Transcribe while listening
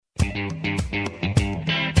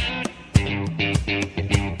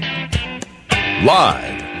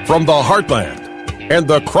Live from the heartland and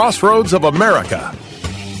the crossroads of America,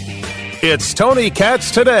 it's Tony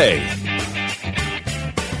Katz Today.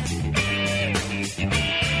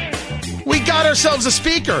 We got ourselves a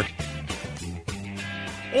speaker.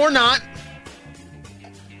 Or not.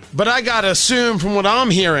 But I gotta assume from what I'm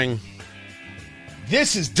hearing,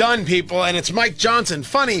 this is done, people, and it's Mike Johnson.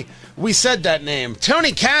 Funny, we said that name.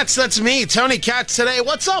 Tony Katz, that's me. Tony Katz Today.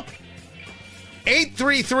 What's up?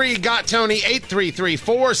 833-GOT-TONY,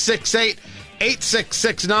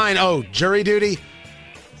 833-468-8669. Oh, jury duty?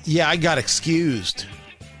 Yeah, I got excused.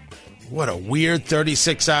 What a weird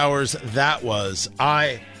 36 hours that was.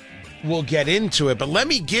 I will get into it, but let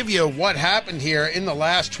me give you what happened here in the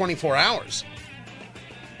last 24 hours.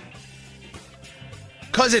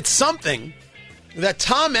 Because it's something that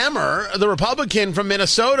Tom Emmer, the Republican from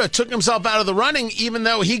Minnesota, took himself out of the running even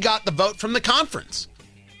though he got the vote from the conference.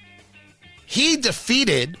 He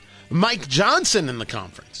defeated Mike Johnson in the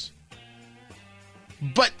conference.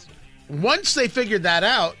 But once they figured that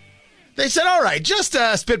out, they said, all right, just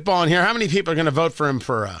spitballing here, how many people are going to vote for him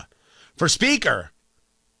for speaker?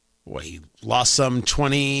 Well, he lost some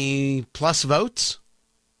 20-plus votes.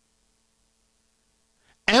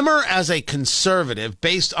 Emmer, as a conservative,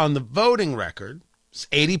 based on the voting record, is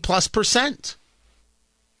 80-plus%.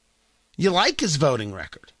 You like his voting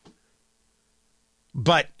record.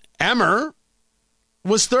 But Emmer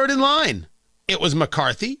was third in line. It was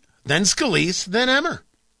McCarthy, then Scalise, then Emmer.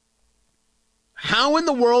 How in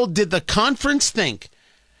the world did the conference think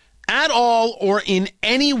at all or in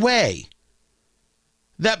any way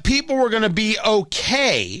that people were going to be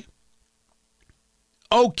okay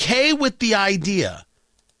with the idea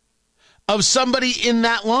of somebody in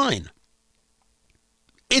that line?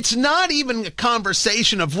 It's not even a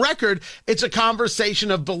conversation of record. It's a conversation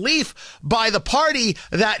of belief by the party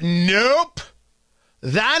that, nope,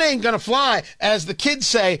 that ain't going to fly. As the kids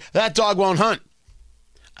say, that dog won't hunt.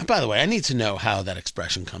 And by the way, I need to know how that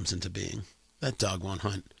expression comes into being. That dog won't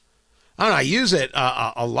hunt. I don't know. I use it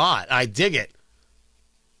a lot. I dig it.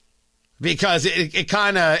 Because it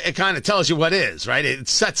kind of tells you what is, right? It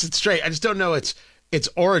sets it straight. I just don't know its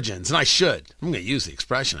origins, and I should. I'm going to use the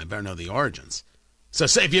expression. I better know the origins. So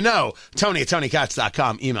say if you know, Tony at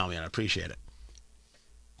TonyKatz.com, email me. I'd appreciate it.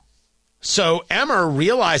 So Emmer,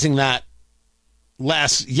 realizing that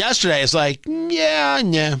yesterday, is like,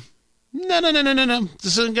 no.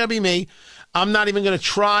 This isn't going to be me. I'm not even going to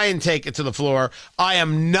try and take it to the floor. I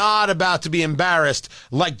am not about to be embarrassed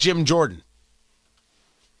like Jim Jordan.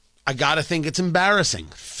 I got to think it's embarrassing.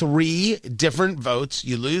 3 different votes.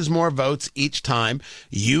 You lose more votes each time.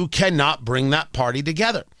 You cannot bring that party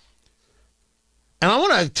together. And I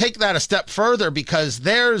want to take that a step further because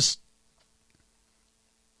there's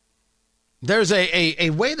a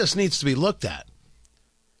way this needs to be looked at.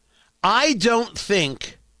 I don't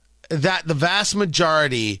think that the vast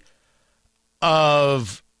majority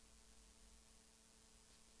of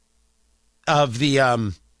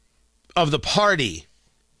the party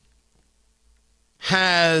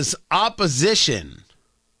has opposition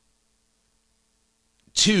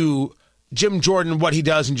to Jim Jordan, what he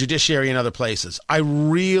does in judiciary and other places. I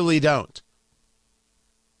really don't.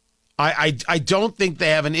 I don't think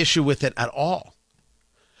they have an issue with it at all.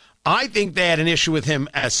 I think they had an issue with him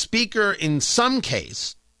as speaker in some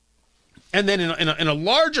case, and then in a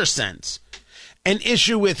larger sense, an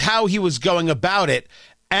issue with how he was going about it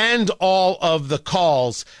and all of the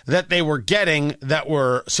calls that they were getting that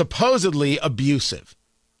were supposedly abusive.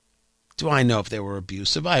 Do I know if they were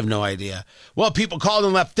abusive? I have no idea. Well, people called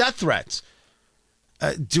and left death threats.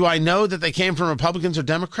 Do I know that they came from Republicans or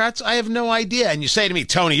Democrats? I have no idea. And you say to me,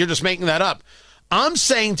 Tony, you're just making that up. I'm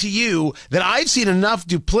saying to you that I've seen enough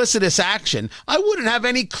duplicitous action. I wouldn't have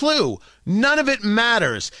any clue. None of it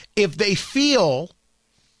matters. If they feel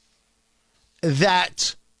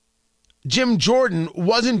that Jim Jordan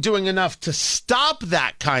wasn't doing enough to stop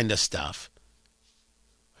that kind of stuff,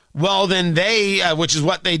 well, then they, which is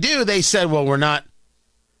what they do, they said, well, we're not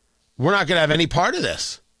going to have any part of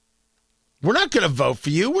this. We're not going to vote for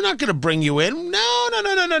you. We're not going to bring you in. No.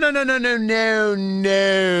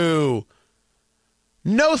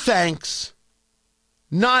 No thanks.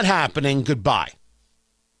 Not happening. Goodbye.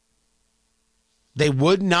 They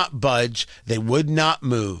would not budge. They would not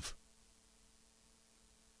move.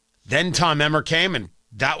 Then Tom Emmer came, and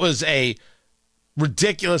that was a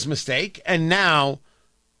ridiculous mistake. And now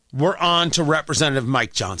we're on to Representative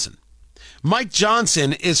Mike Johnson. Mike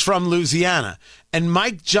Johnson is from Louisiana, and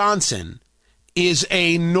Mike Johnson is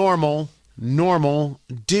a normal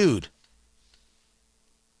dude.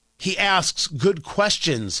 He asks good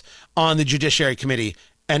questions on the Judiciary Committee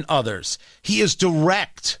and others. He is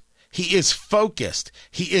direct. He is focused.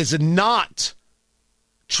 He is not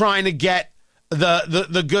trying to get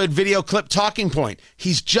the good video clip talking point.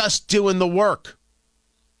 He's just doing the work.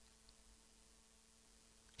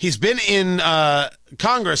 He's been in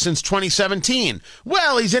Congress since 2017.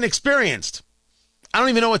 Well, he's inexperienced. I don't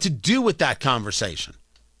even know what to do with that conversation.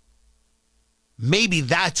 Maybe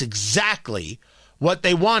that's exactly what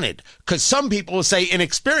they wanted, because some people will say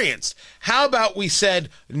inexperienced. How about we said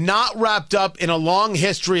not wrapped up in a long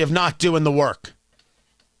history of not doing the work?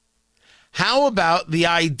 How about the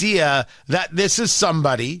idea that this is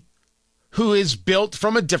somebody who is built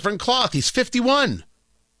from a different cloth? He's 51.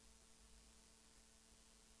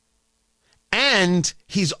 And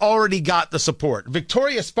he's already got the support.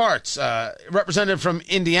 Victoria Sparks, representative from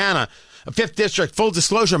Indiana, 5th District, full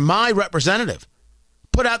disclosure, my representative,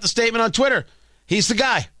 put out the statement on Twitter. He's the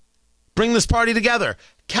guy. Bring this party together.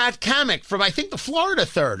 Kat Kamek from, I think, the Florida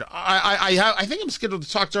 3rd. I think I'm scheduled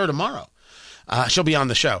to talk to her tomorrow. She'll be on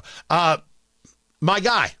the show. My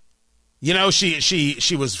guy. You know,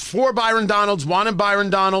 she was for Byron Donalds, wanted Byron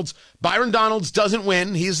Donalds. Byron Donalds doesn't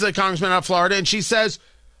win. He's the congressman out of Florida. And she says,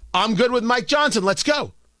 I'm good with Mike Johnson. Let's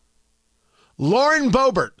go. Lauren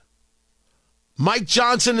Boebert. Mike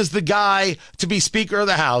Johnson is the guy to be Speaker of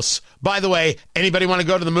the House. By the way, anybody want to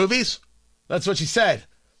go to the movies? That's what she said.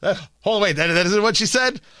 Hold on, wait, that isn't what she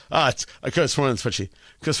said? I could have sworn that's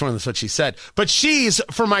what she said. But she's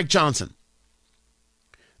for Mike Johnson.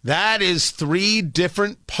 That is 3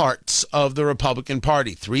 different parts of the Republican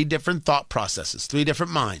Party, 3 different thought processes, 3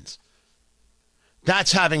 different minds.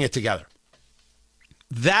 That's having it together.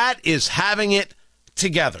 That is having it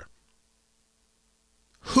together.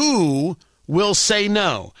 Who will say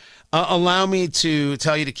no? Allow me to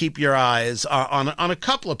tell you to keep your eyes on a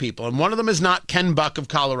couple of people. And one of them is not Ken Buck of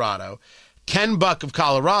Colorado. Ken Buck of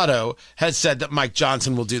Colorado has said that Mike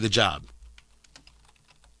Johnson will do the job.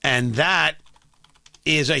 And that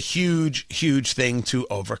is a huge, huge thing to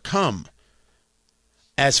overcome.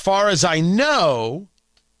 As far as I know,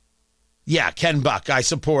 yeah, Ken Buck, I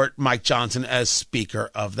support Mike Johnson as Speaker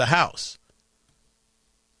of the House.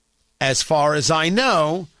 As far as I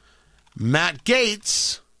know, Matt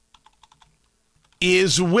Gaetz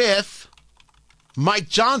is with Mike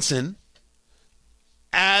Johnson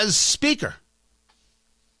as Speaker.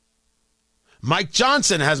 Mike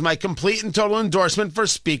Johnson has my complete and total endorsement for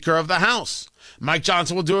Speaker of the House. Mike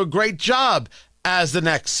Johnson will do a great job as the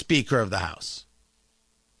next Speaker of the House.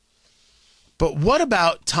 But what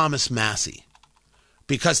about Thomas Massie?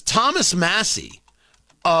 Because Thomas Massie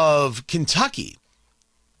of Kentucky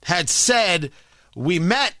had said, we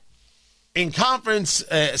met in conference,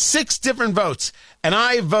 6 different votes, and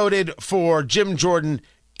I voted for Jim Jordan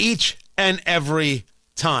each and every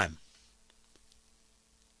time.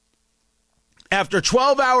 After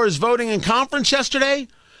 12 hours voting in conference yesterday,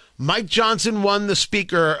 Mike Johnson won the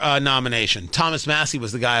Speaker nomination. Thomas Massie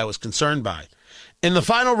was the guy I was concerned by. In the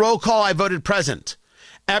final roll call, I voted present.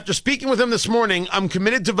 After speaking with him this morning, I'm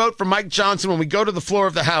committed to vote for Mike Johnson when we go to the floor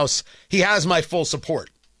of the House. He has my full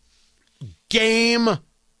support. Game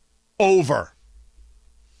over.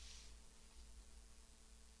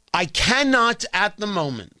 I cannot at the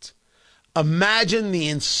moment imagine the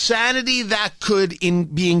insanity that could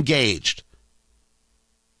be engaged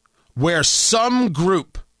where some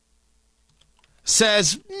group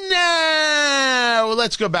says, no,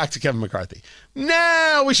 let's go back to Kevin McCarthy.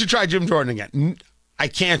 No, we should try Jim Jordan again. I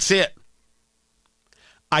can't see it.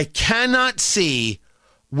 I cannot see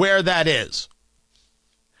where that is.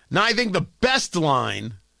 Now, I think the best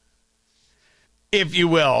line, if you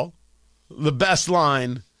will, the best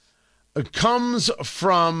line comes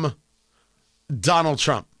from Donald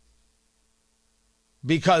Trump.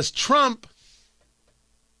 Because Trump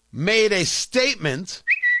made a statement.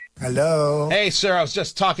 Hello. Hey, sir, I was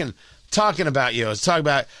just talking about you. I was talking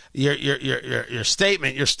about your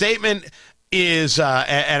statement. Your statement is,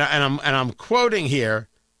 and I'm quoting here.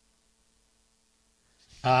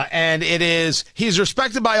 And it is, he's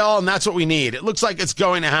respected by all, and that's what we need. It looks like it's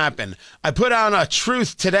going to happen. I put out a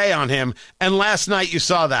truth today on him, and last night you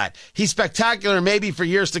saw that. He's spectacular, maybe for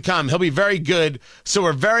years to come. He'll be very good, so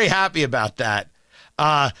we're very happy about that.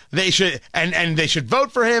 They should, and they should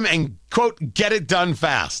vote for him and, quote, get it done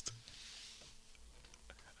fast.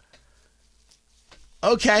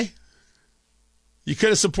 Okay. You could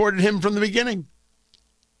have supported him from the beginning.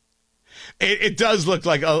 It does look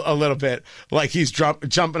like a little bit like he's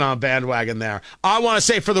jumping on a bandwagon there. I want to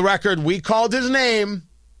say for the record, we called his name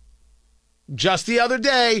just the other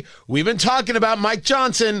day. We've been talking about Mike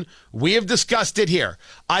Johnson. We have discussed it here.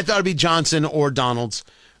 I thought it'd be Johnson or Donalds.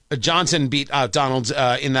 Johnson beat out Donald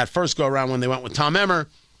in that first go-around when they went with Tom Emmer,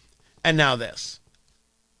 and now this.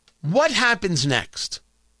 What happens next?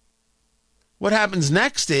 What happens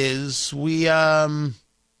next is we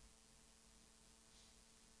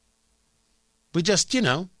just,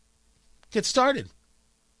 get started.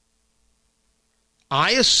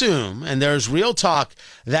 I assume, and there's real talk,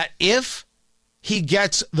 that if he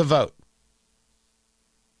gets the vote,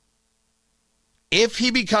 if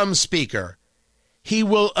he becomes speaker, he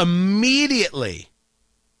will immediately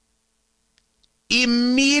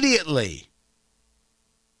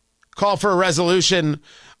call for a resolution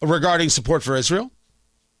regarding support for Israel.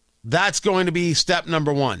 That's going to be step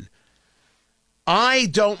number one. I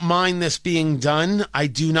don't mind this being done. I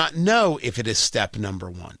do not know if it is step number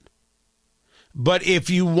one. But if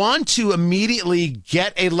you want to immediately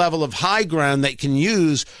get a level of high ground that you can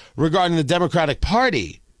use regarding the Democratic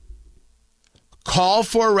Party, call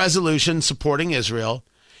for a resolution supporting Israel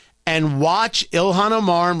and watch Ilhan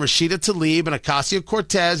Omar and Rashida Tlaib and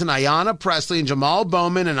Ocasio-Cortez and Ayanna Pressley and Jamal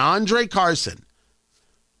Bowman and Andre Carson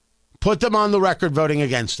put them on the record voting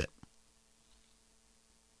against it.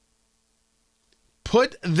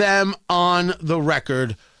 Put them on the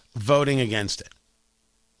record voting against it.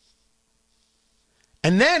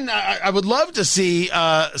 And then I would love to see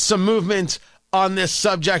some movement on this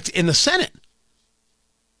subject in the Senate.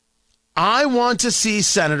 I want to see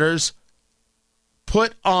senators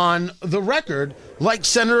put on the record like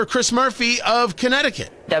Senator Chris Murphy of Connecticut.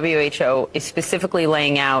 WHO is specifically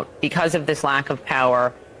laying out, because of this lack of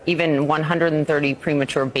power, even 130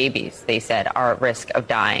 premature babies, they said, are at risk of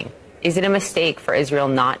dying. Is it a mistake for Israel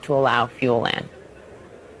not to allow fuel land?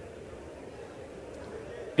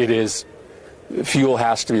 It is. Fuel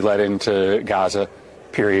has to be let into Gaza,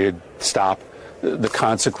 period, stop. The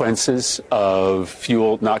consequences of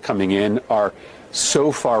fuel not coming in are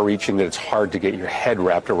so far-reaching that it's hard to get your head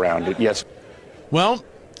wrapped around it. Yes. Well,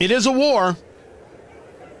 it is a war.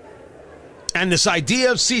 And this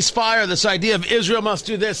idea of ceasefire, this idea of Israel must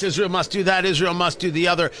do this, Israel must do that, Israel must do the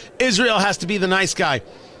other, Israel has to be the nice guy.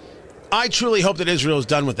 I truly hope that Israel is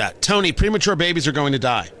done with that. Tony, premature babies are going to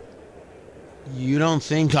die. You don't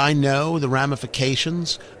think I know the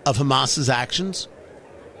ramifications of Hamas's actions?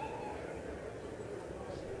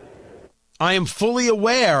 I am fully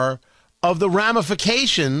aware of the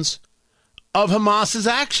ramifications of Hamas's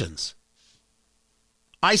actions.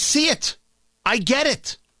 I see it. I get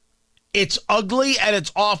it. It's ugly and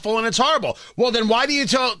it's awful and it's horrible. Well, then why do you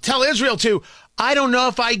tell Israel to? I don't know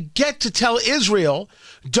if I get to tell Israel,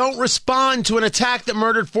 don't respond to an attack that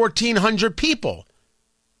murdered 1,400 people.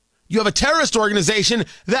 You have a terrorist organization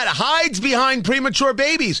that hides behind premature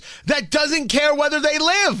babies, that doesn't care whether they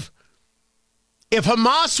live. If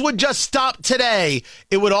Hamas would just stop today,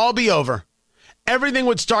 it would all be over. Everything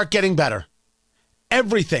would start getting better.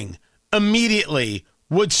 Everything immediately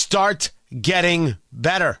would start getting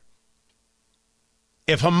better.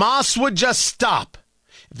 If Hamas would just stop,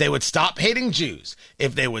 if they would stop hating Jews,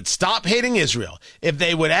 if they would stop hating Israel, if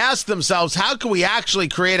they would ask themselves, how can we actually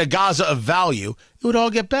create a Gaza of value, it would all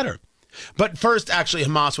get better. But first, actually,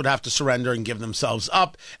 Hamas would have to surrender and give themselves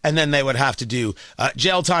up, and then they would have to do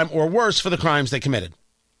jail time or worse for the crimes they committed.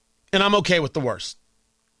 And I'm okay with the worst.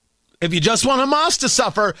 If you just want Hamas to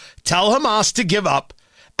suffer, tell Hamas to give up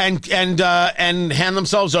and hand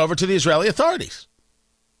themselves over to the Israeli authorities.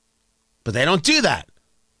 But they don't do that.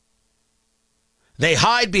 They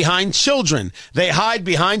hide behind children. They hide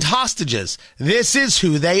behind hostages. This is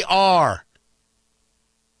who they are.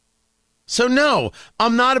 So no,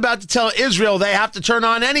 I'm not about to tell Israel they have to turn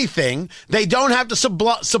on anything. They don't have to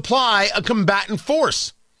supply a combatant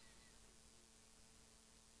force.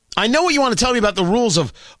 I know what you want to tell me about the rules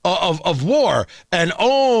of war, and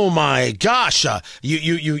oh my gosh,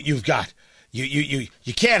 you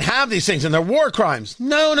can't have these things, and they're war crimes.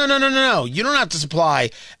 No. You don't have to supply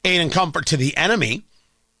aid and comfort to the enemy.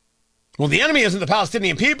 Well, the enemy isn't the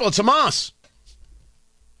Palestinian people, it's Hamas.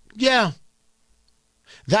 Yeah.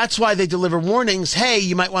 That's why they deliver warnings. Hey,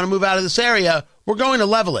 you might want to move out of this area. We're going to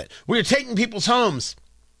level it. We're taking people's homes.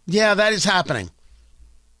 Yeah, that is happening.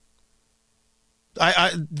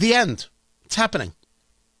 The end. It's happening.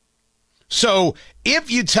 So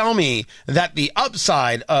if you tell me that the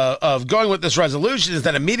upside of going with this resolution is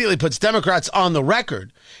that immediately puts Democrats on the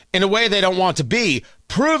record in a way they don't want to be,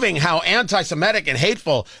 proving how anti-Semitic and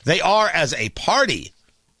hateful they are as a party,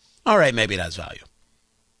 all right, maybe it has value.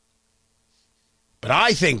 But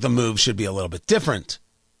I think the move should be a little bit different.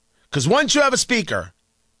 Because once you have a speaker,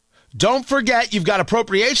 don't forget you've got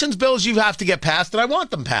appropriations bills you have to get passed, and I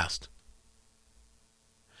want them passed.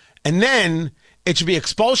 And then it should be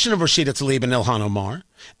expulsion of Rashida Tlaib and Ilhan Omar.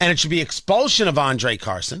 And it should be expulsion of Andre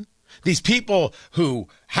Carson. These people who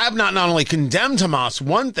have not only condemned Hamas,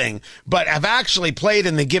 one thing, but have actually played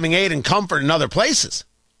in the giving aid and comfort in other places.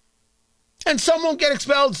 And some won't get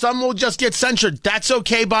expelled, some will just get censured. That's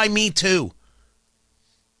okay by me too.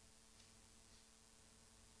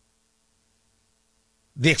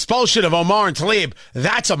 The expulsion of Omar and Tlaib,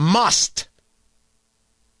 that's a must.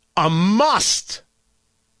 A must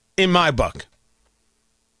in my book.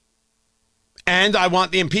 And I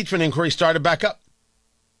want the impeachment inquiry started back up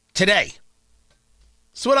today.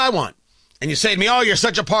 That's what I want. And you say to me, oh, you're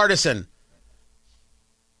such a partisan.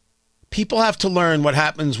 People have to learn what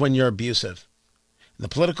happens when you're abusive. The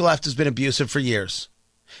political left has been abusive for years.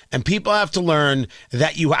 And people have to learn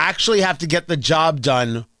that you actually have to get the job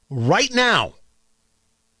done right now.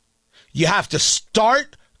 You have to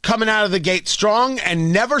start coming out of the gate strong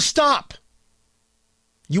and never stop.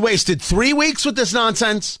 You wasted 3 weeks with this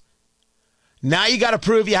nonsense. Now you got to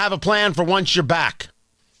prove you have a plan for once you're back.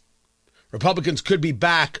 Republicans could be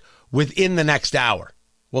back within the next hour.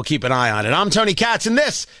 We'll keep an eye on it. I'm Tony Katz, and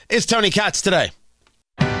this is Tony Katz Today.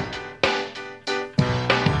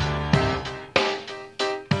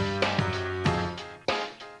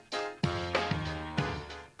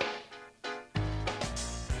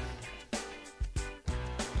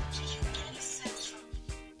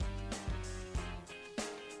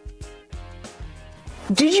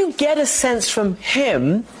 Did you get a sense from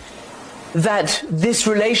him that this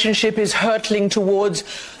relationship is hurtling towards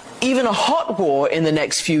even a hot war in the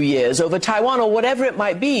next few years over Taiwan or whatever it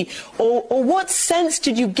might be? Or what sense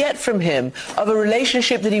did you get from him of a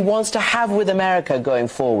relationship that he wants to have with America going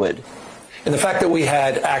forward? And the fact that we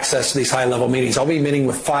had access to these high-level meetings, I'll be meeting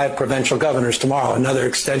with 5 provincial governors tomorrow, another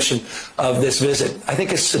extension of this visit, I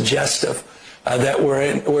think is suggestive that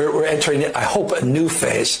we're entering, I hope, a new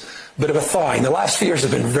phase. Bit of a thawing. The last few years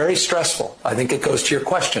have been very stressful. I think it goes to your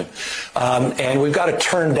question. And we've got to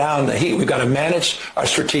turn down the heat. We've got to manage our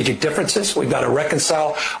strategic differences. We've got to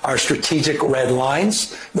reconcile our strategic red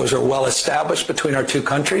lines. Those are well established between our two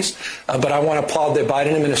countries. But I want to applaud the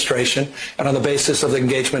Biden administration. And on the basis of the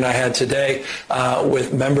engagement I had today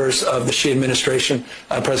with members of the Xi administration,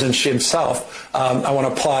 President Xi himself, I want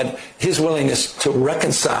to applaud his willingness to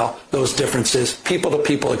reconcile those differences,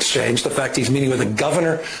 people-to-people exchange. The fact he's meeting with the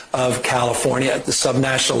governor of California at the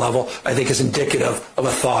subnational level, I think is indicative of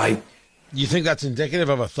a thawing. You think that's indicative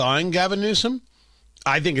of a thawing, Gavin Newsom?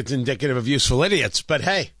 I think it's indicative of useful idiots, but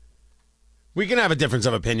hey, we can have a difference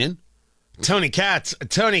of opinion. Tony Katz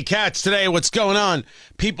today, what's going on?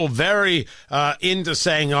 People very into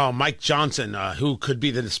saying, oh, Mike Johnson, who could be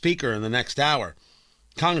the speaker in the next hour.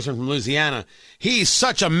 Congressman from Louisiana. He's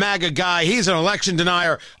such a MAGA guy. He's an election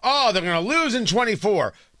denier. Oh, they're going to lose in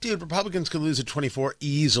 24. Dude, Republicans could lose at 24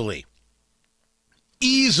 easily.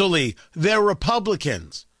 Easily. They're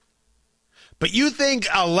Republicans. But you think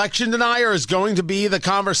election denier is going to be the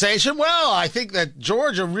conversation? Well, I think that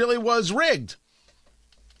Georgia really was rigged.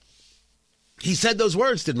 He said those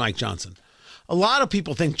words, did Mike Johnson. A lot of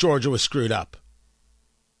people think Georgia was screwed up.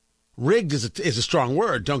 Rigged is a strong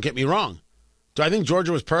word, don't get me wrong. Do I think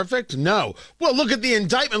Georgia was perfect? No. Well, look at the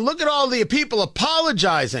indictment. Look at all the people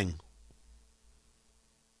apologizing.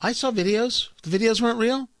 I saw videos. The videos weren't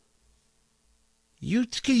real.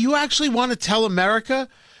 You actually want to tell America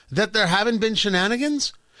that there haven't been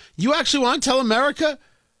shenanigans? You actually want to tell America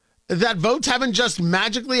that votes haven't just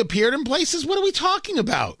magically appeared in places? What are we talking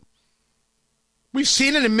about? We've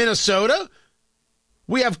seen it in Minnesota.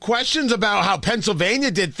 We have questions about how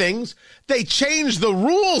Pennsylvania did things. They changed the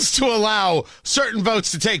rules to allow certain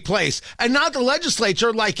votes to take place. And not the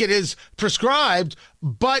legislature like it is prescribed,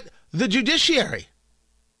 but the judiciary.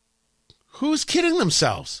 Who's kidding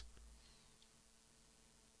themselves?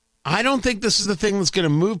 I don't think this is the thing that's going to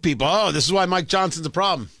move people. Oh, this is why Mike Johnson's a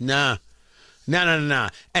problem. Nah.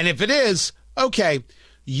 And if it is, okay,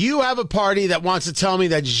 you have a party that wants to tell me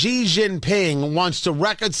that Xi Jinping wants to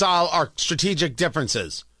reconcile our strategic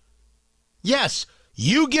differences. Yes,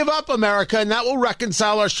 you give up America and that will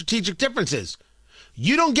reconcile our strategic differences.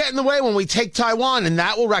 You don't get in the way when we take Taiwan and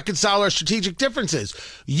that will reconcile our strategic differences.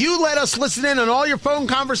 You let us listen in on all your phone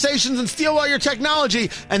conversations and steal all your technology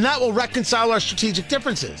and that will reconcile our strategic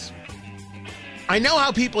differences. I know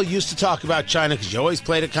how people used to talk about China because you always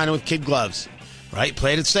played it kind of with kid gloves, right?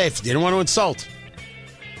 Played it safe. Didn't want to insult.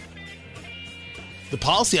 The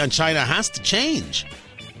policy on China has to change.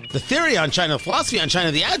 The theory on China, the philosophy on China,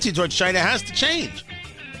 the attitude towards China has to change.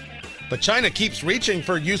 But China keeps reaching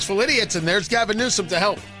for useful idiots, and there's Gavin Newsom to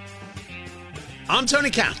help. I'm Tony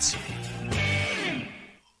Katz.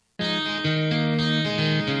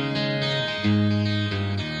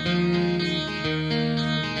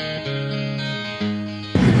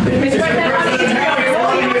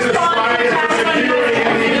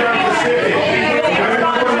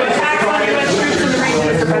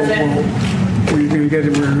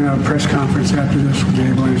 conference after this. We'll be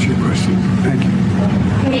able to answer your questions. Thank you.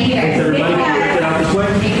 Thanks, everybody. Get out this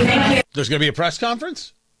way. There's going to be a press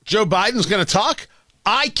conference? Joe Biden's going to talk?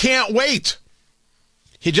 I can't wait.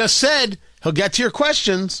 He just said he'll get to your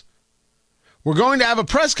questions. We're going to have a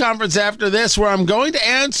press conference after this where I'm going to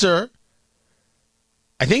answer.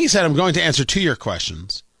 I think he said I'm going to answer to your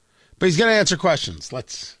questions, but he's going to answer questions.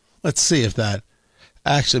 Let's see if that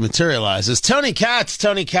actually materializes. Tony Katz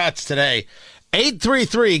today.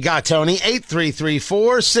 833-GOT-TONY,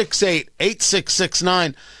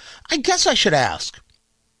 833-468-8669. I guess I should ask.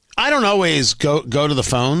 I don't always go to the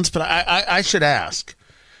phones, but I should ask.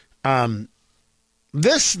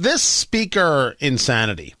 This speaker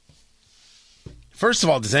insanity. First of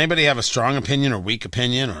all, does anybody have a strong opinion or weak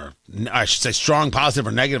opinion, or I should say strong, positive,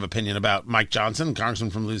 or negative opinion about Mike Johnson,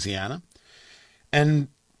 congressman from Louisiana? And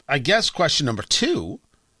I guess question number two,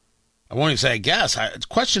 I won't even say I guess,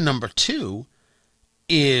 question number two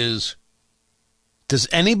is, does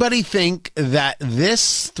anybody think that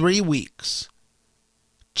this 3 weeks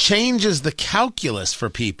changes the calculus for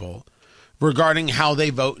people regarding how they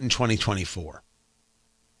vote in 2024?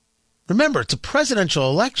 Remember, it's a presidential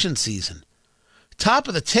election season. Top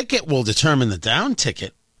of the ticket will determine the down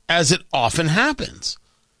ticket, as it often happens.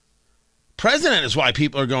 President is why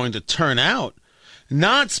people are going to turn out,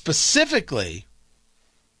 not specifically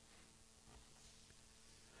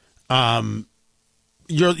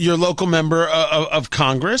your local member of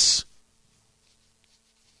Congress.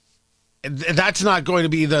 That's not going to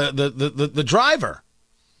be the driver.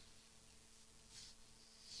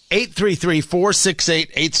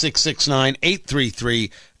 833-468-8669,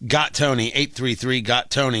 833-GOT-TONY,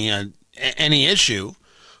 833-GOT-TONY. Any issue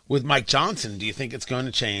with Mike Johnson, do you think it's going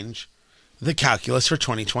to change the calculus for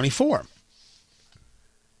 2024?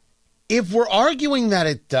 If we're arguing that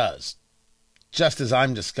it does, just as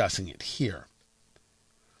I'm discussing it here,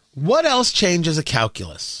 what else changes a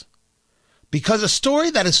calculus? Because a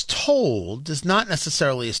story that is told is not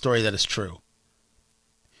necessarily a story that is true.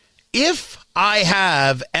 If I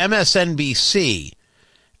have MSNBC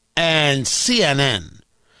and CNN,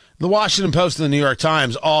 the Washington Post and the New York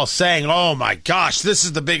Times all saying, oh my gosh, this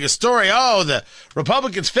is the biggest story. Oh, the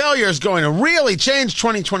Republicans' failure is going to really change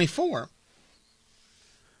 2024.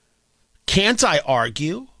 Can't I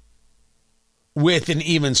argue with an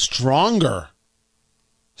even stronger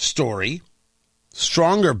story,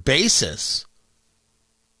 stronger basis?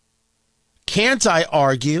 Can't I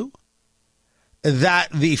argue that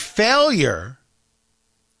the failure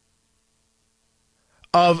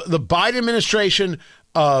of the Biden administration,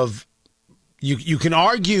 of you can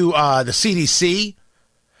argue the CDC,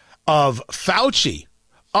 of Fauci,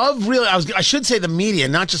 of really, I should say the media,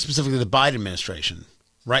 not just specifically the Biden administration,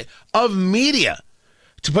 right? Of media,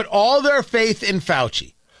 to put all their faith in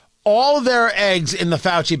Fauci, all their eggs in the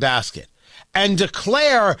Fauci basket, and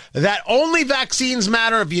declare that only vaccines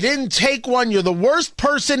matter. If you didn't take one, you're the worst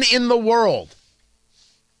person in the world.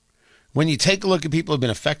 When you take a look at people who have been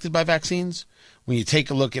affected by vaccines, when you take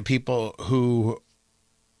a look at people who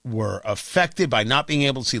were affected by not being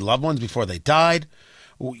able to see loved ones before they died,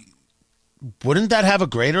 wouldn't that have a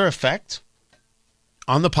greater effect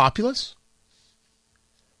on the populace?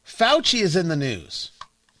 Fauci is in the news.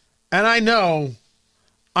 And I know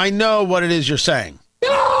what it is you're saying.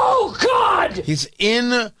 Oh, God! He's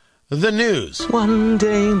in the news. One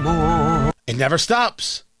day more. It never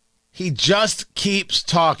stops. He just keeps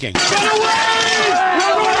talking.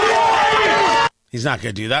 He's not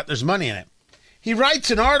going to do that. There's money in it. He writes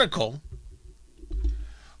an article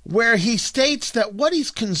where he states that what he's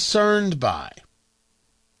concerned by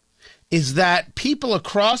is that people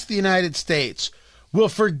across the United States will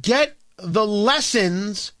forget the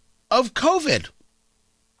lessons of COVID.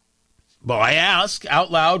 Well, I ask out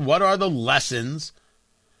loud, what are the lessons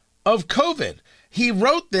of COVID? He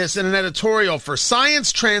wrote this in an editorial for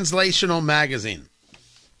Science Translational Magazine.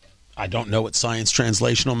 I don't know what Science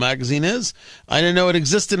Translational Magazine is. I didn't know it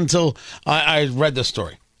existed until I read the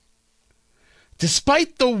story.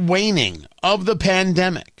 Despite the waning of the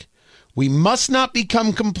pandemic, we must not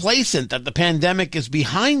become complacent that the pandemic is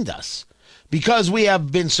behind us, because we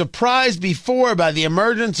have been surprised before by the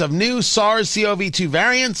emergence of new SARS-CoV-2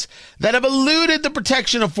 variants that have eluded the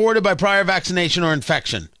protection afforded by prior vaccination or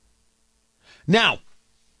infection. Now,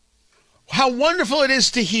 how wonderful it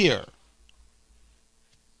is to hear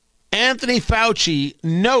Anthony Fauci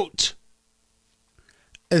note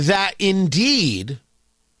that indeed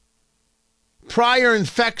prior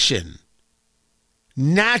infection,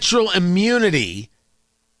 natural immunity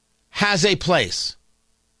has a place.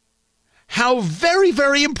 How very,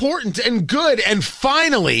 very important and good, and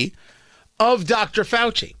finally, of Dr.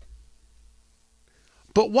 Fauci.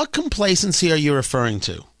 But what complacency are you referring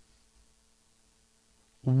to?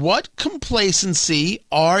 What complacency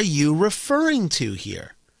are you referring to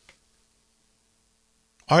here?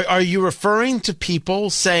 Are you referring to people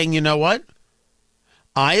saying, you know what?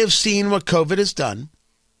 I have seen what COVID has done.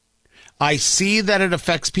 I see that it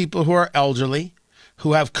affects people who are elderly,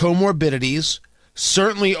 who have comorbidities.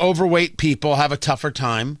 Certainly overweight people have a tougher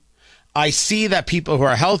time. I see that people who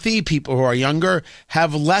are healthy, people who are younger,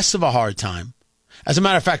 have less of a hard time. As a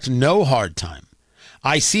matter of fact, no hard time.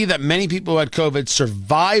 I see that many people who had COVID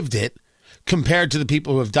survived it compared to the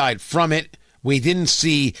people who have died from it. We didn't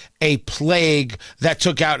see a plague that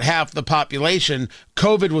took out half the population.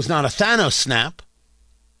 COVID was not a Thanos snap.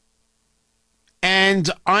 And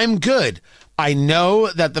I'm good. I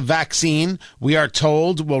know that the vaccine, we are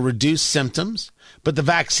told, will reduce symptoms, but the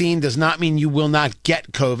vaccine does not mean you will not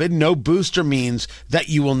get COVID. No booster means that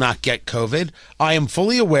you will not get COVID. I am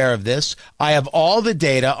fully aware of this. I have all the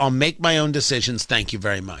data. I'll make my own decisions. Thank you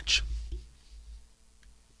very much.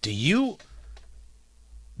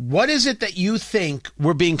 What is it that you think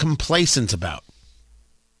we're being complacent about?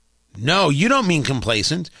 No, you don't mean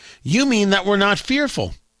complacent. You mean that we're not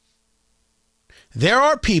fearful. There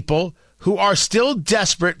are people who are still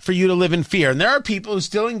desperate for you to live in fear. And there are people who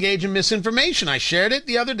still engage in misinformation. I shared it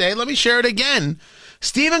the other day. Let me share it again.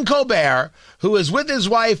 Stephen Colbert, who is with his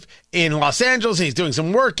wife in Los Angeles, and he's doing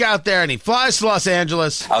some work out there, and he flies to Los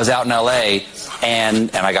Angeles. I was out in L.A.,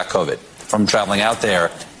 and I got COVID from traveling out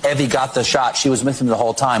there. Evie got the shot. She was with him the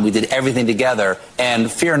whole time. We did everything together.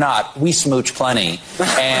 And fear not, we smooch plenty.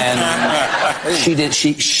 And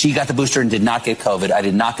she got the booster and did not get COVID. I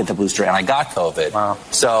did not get the booster, and I got COVID. Wow.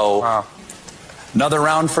 So, Another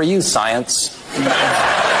round for you, science.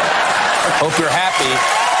 Hope you're happy.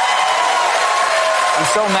 I'm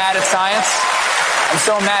so mad at science. I'm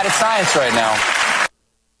so mad at science right now.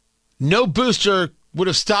 No booster would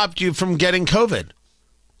have stopped you from getting COVID.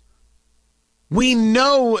 We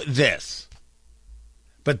know this.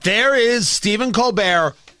 But there is Stephen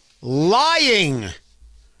Colbert lying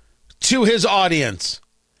to his audience.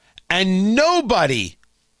 And nobody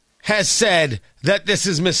has said that this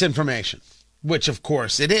is misinformation, which of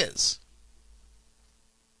course it is.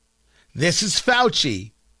 This is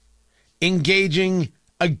Fauci engaging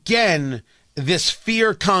again this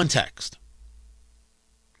fear context.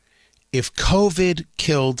 If COVID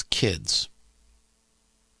killed kids,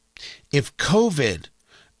 if COVID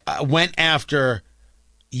went after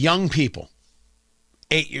young people,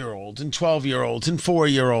 8-year-olds and 12-year-olds and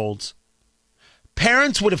 4-year-olds,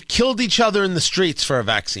 parents would have killed each other in the streets for a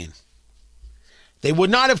vaccine. They would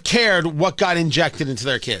not have cared what got injected into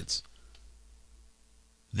their kids.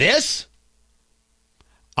 This,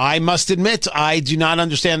 I must admit, I do not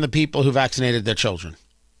understand the people who vaccinated their children.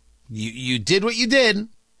 You did what you did.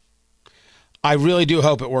 I really do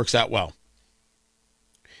hope it works out well.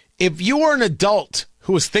 If you were an adult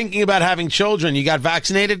who was thinking about having children, you got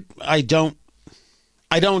vaccinated, I don't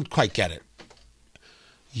quite get it.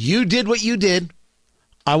 You did what you did.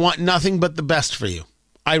 I want nothing but the best for you.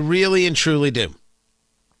 I really and truly do.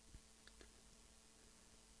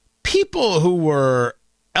 People who were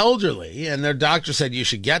elderly and their doctor said you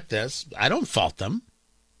should get this, I don't fault them.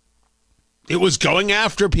 It was going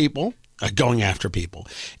after people.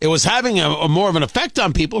 It was having a more of an effect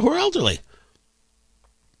on people who are elderly.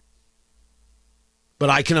 But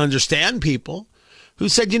I can understand people who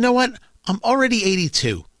said, you know what? I'm already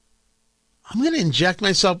 82. I'm going to inject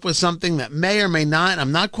myself with something that may or may not.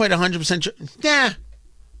 I'm not quite 100% sure. Nah,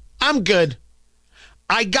 I'm good.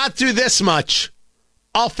 I got through this much.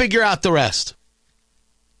 I'll figure out the rest.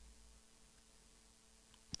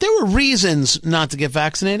 There were reasons not to get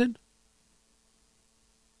vaccinated.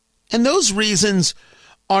 And those reasons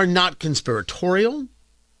are not conspiratorial.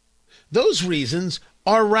 Those reasons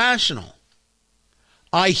are rational.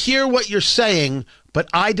 I hear what you're saying, but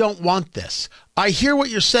I don't want this. I hear what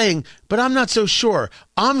you're saying, but I'm not so sure.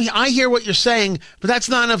 I hear what you're saying, but that's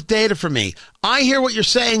not enough data for me. I hear what you're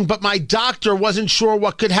saying, but my doctor wasn't sure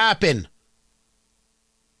what could happen.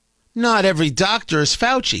 Not every doctor is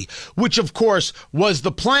Fauci, which of course was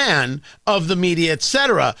the plan of the media,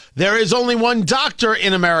 etc. There is only one doctor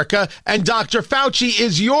in America, and Dr. Fauci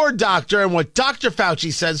is your doctor, and what Dr.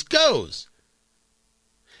 Fauci says goes.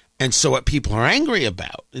 And so what people are angry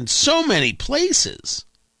about in so many places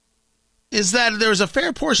is that there's a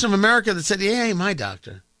fair portion of America that said, yeah, ain't my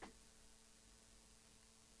doctor.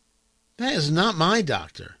 That is not my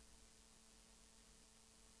doctor.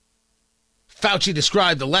 Fauci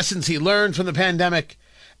described the lessons he learned from the pandemic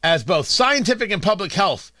as both scientific and public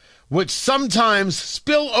health, which sometimes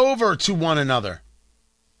spill over to one another.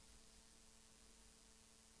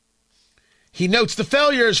 He notes the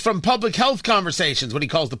failures from public health conversations, what he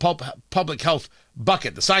calls the public health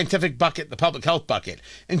bucket, the scientific bucket, the public health bucket,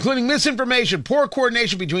 including misinformation, poor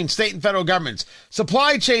coordination between state and federal governments,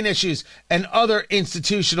 supply chain issues, and other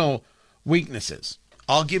institutional weaknesses.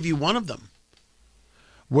 I'll give you one of them,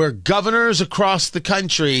 where governors across the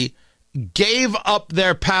country gave up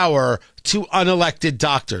their power to unelected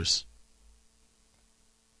doctors.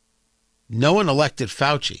 No one elected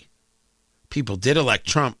Fauci. People did elect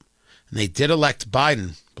Trump, and they did elect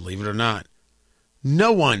Biden, believe it or not.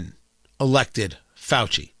 No one elected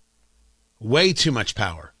Fauci. Way too much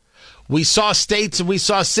power. We saw states and we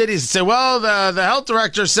saw cities that say, well, the health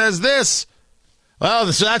director says this.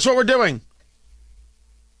 Well, so that's what we're doing.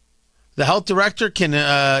 The health director can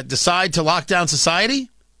decide to lock down society?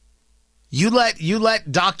 You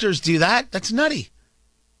let doctors do that? That's nutty.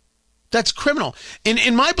 That's criminal.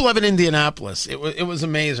 In my beloved Indianapolis, it was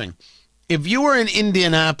amazing. If you were in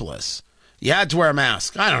Indianapolis, you had to wear a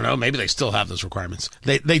mask. I don't know. Maybe they still have those requirements.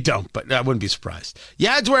 They don't, but I wouldn't be surprised. You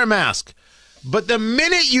had to wear a mask. But the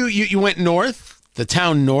minute you went north, the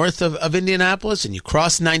town north of Indianapolis, and you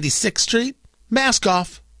crossed 96th Street, mask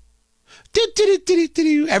off.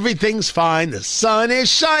 Everything's fine. The sun is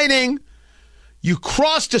shining. You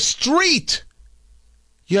crossed a street,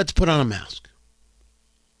 you had to put on a mask.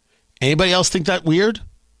 Anybody else think that weird?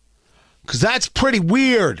 Because that's pretty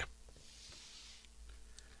weird.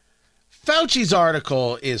 Fauci's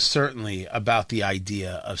article is certainly about the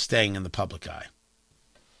idea of staying in the public eye.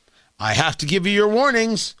 I have to give you your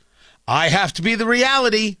warnings. I have to be the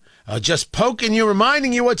reality. Just poking you,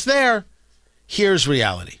 reminding you what's there. Here's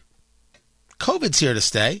reality. COVID's here to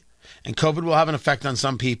stay, and COVID will have an effect on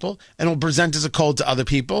some people, and will present as a cold to other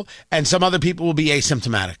people, and some other people will be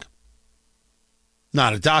asymptomatic.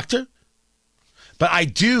 Not a doctor, but I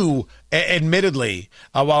do, admittedly,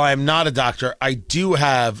 while I'm not a doctor, I do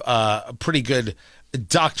have pretty good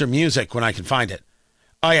doctor music when I can find it.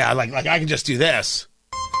 Oh yeah, like I can just do this,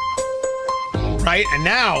 right? And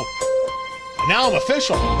now I'm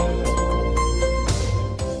official.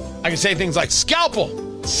 I can say things like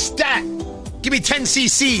scalpel, stat, give me 10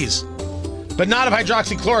 cc's, but not of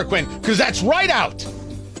hydroxychloroquine, because that's right out.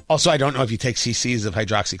 Also, I don't know if you take cc's of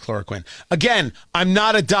hydroxychloroquine. Again, I'm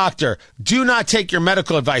not a doctor. Do not take your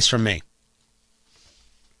medical advice from me.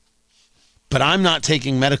 But I'm not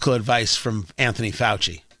taking medical advice from Anthony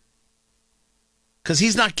Fauci, because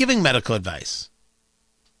he's not giving medical advice.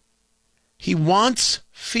 He wants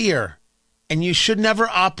fear, and you should never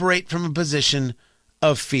operate from a position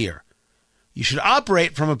of fear. You should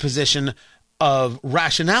operate from a position of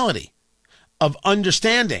rationality, of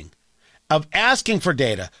understanding, of asking for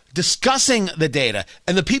data, discussing the data.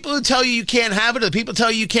 And the people who tell you you can't have it, or the people who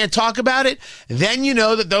tell you you can't talk about it, then you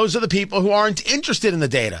know that those are the people who aren't interested in the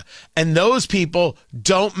data. And those people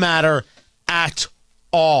don't matter at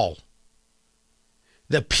all.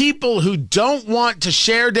 The people who don't want to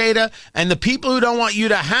share data and the people who don't want you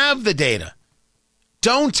to have the data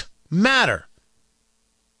don't matter.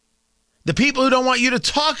 The people who don't want you to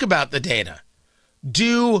talk about the data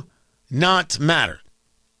do not matter.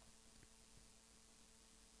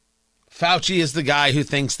 Fauci is the guy who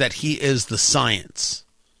thinks that he is the science.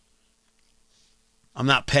 I'm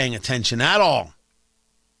not paying attention at all.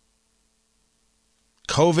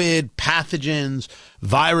 COVID, pathogens,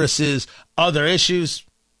 viruses, other issues,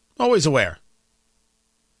 always aware.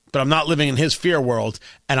 But I'm not living in his fear world,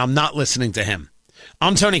 and I'm not listening to him.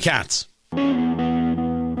 I'm Tony Katz.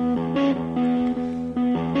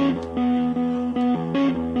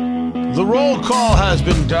 The roll call has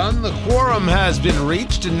been done, the quorum has been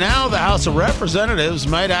reached, and now the House of Representatives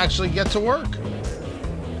might actually get to work.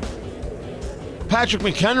 Patrick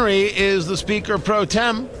McHenry is the Speaker pro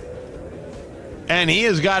tem, and he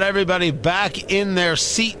has got everybody back in their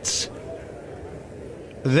seats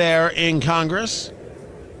there in Congress.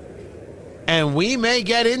 And we may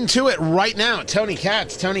get into it right now. Tony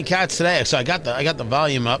Katz today. So I got the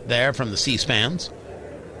volume up there from the C-SPANs,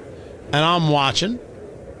 and I'm watching.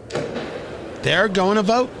 They're going to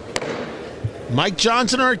vote. Mike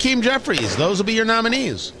Johnson or Hakeem Jeffries. Those will be your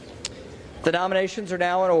nominees. The nominations are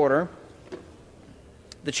now in order.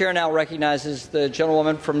 The chair now recognizes the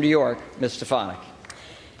gentlewoman from New York, Ms. Stefanik.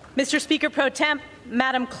 Mr. Speaker Pro Tem,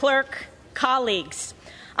 Madam Clerk, colleagues,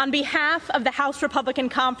 on behalf of the House Republican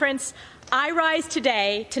Conference, I rise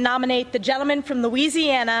today to nominate the gentleman from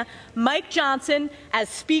Louisiana, Mike Johnson, as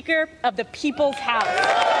Speaker of the People's House.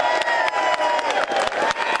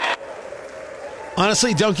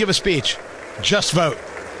 Honestly, don't give a speech. Just vote.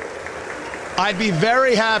 I'd be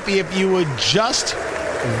very happy if you would just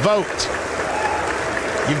vote.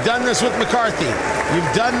 You've done this with McCarthy.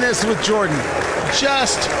 You've done this with Jordan.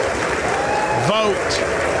 Just Vote.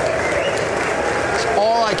 It's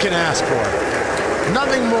all I can ask for.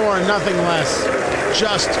 Nothing more, nothing less.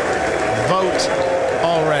 Just vote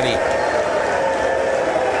already.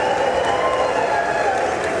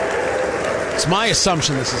 It's my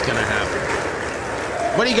assumption this is going to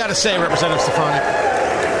happen. What do you got to say, Representative Stefanik?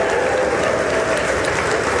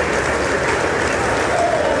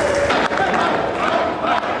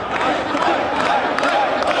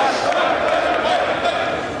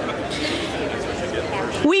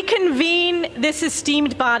 We convene this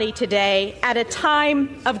esteemed body today at a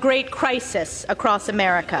time of great crisis across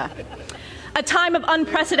America, a time of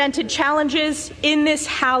unprecedented challenges in this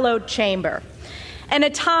hallowed chamber, and a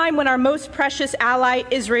time when our most precious ally,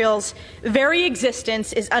 Israel's very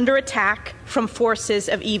existence, is under attack from forces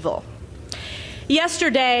of evil.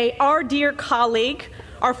 Yesterday, our dear colleague,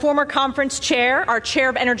 our former conference chair, our chair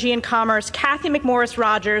of Energy and Commerce, Kathy McMorris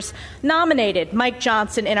Rodgers, nominated Mike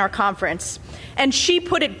Johnson in our conference. And she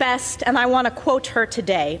put it best, and I want to quote her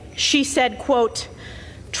today. She said, quote,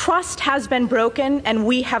 "Trust has been broken and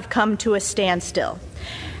we have come to a standstill.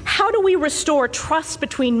 How do we restore trust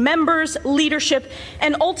between members, leadership,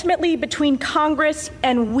 and ultimately between Congress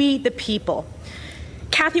and we, the people?"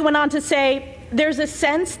 Kathy went on to say, "There's a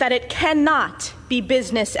sense that it cannot be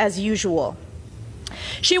business as usual."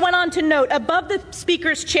 She went on to note, above the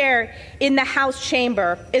Speaker's chair in the House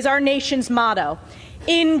chamber is our nation's motto,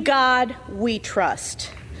 "In God we trust."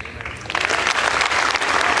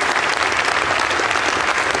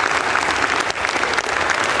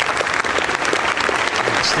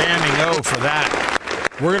 Standing O for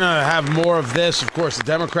that. We're going to have more of this. Of course, the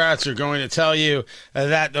Democrats are going to tell you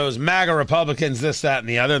that those MAGA Republicans, this, that, and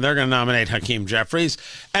the other, they're going to nominate Hakeem Jeffries.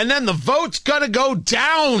 And then the vote's going to go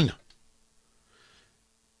down.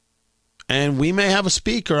 And we may have a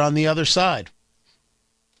speaker on the other side.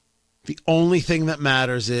 The only thing that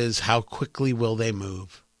matters is how quickly will they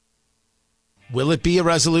move. Will it be a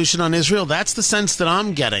resolution on Israel? That's the sense that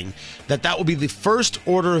I'm getting, that will be the first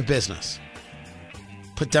order of business.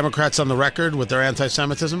 Put Democrats on the record with their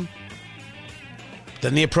anti-Semitism.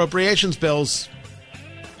 Then the appropriations bills.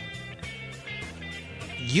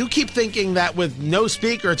 You keep thinking that with no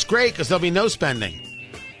speaker, it's great because there'll be no spending.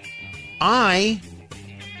 I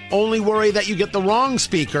only worry that you get the wrong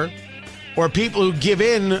speaker or people who give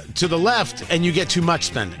in to the left and you get too much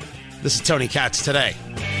spending. This is Tony Katz today.